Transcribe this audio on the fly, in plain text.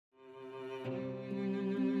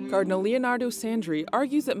Cardinal Leonardo Sandri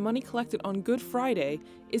argues that money collected on Good Friday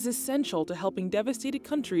is essential to helping devastated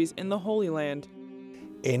countries in the Holy Land.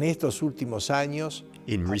 En estos últimos años,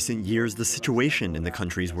 In recent years, the situation in the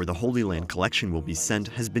countries where the Holy Land collection will be sent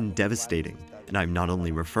has been devastating, and I'm not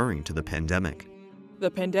only referring to the pandemic.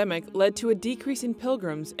 The pandemic led to a decrease in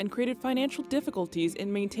pilgrims and created financial difficulties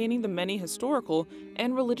in maintaining the many historical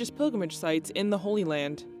and religious pilgrimage sites in the Holy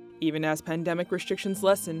Land. Even as pandemic restrictions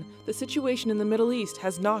lessen, the situation in the Middle East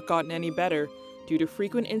has not gotten any better due to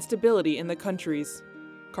frequent instability in the countries.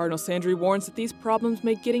 Cardinal Sandri warns that these problems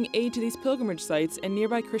make getting aid to these pilgrimage sites and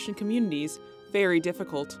nearby Christian communities very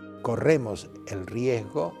difficult. corremos el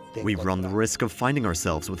riesgo de We run the encontrar risk of finding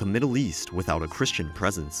ourselves with a Middle East without a Christian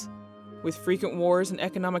presence. With frequent wars and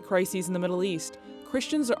economic crises in the Middle East,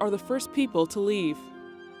 Christians are the first people to leave.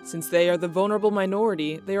 Since they are the vulnerable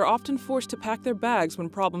minority, they are often forced to pack their bags when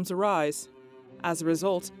problems arise. As a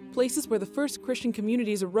result, places where the first Christian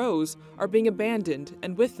communities arose are being abandoned,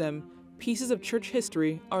 and with them, pieces of church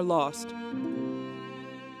history are lost.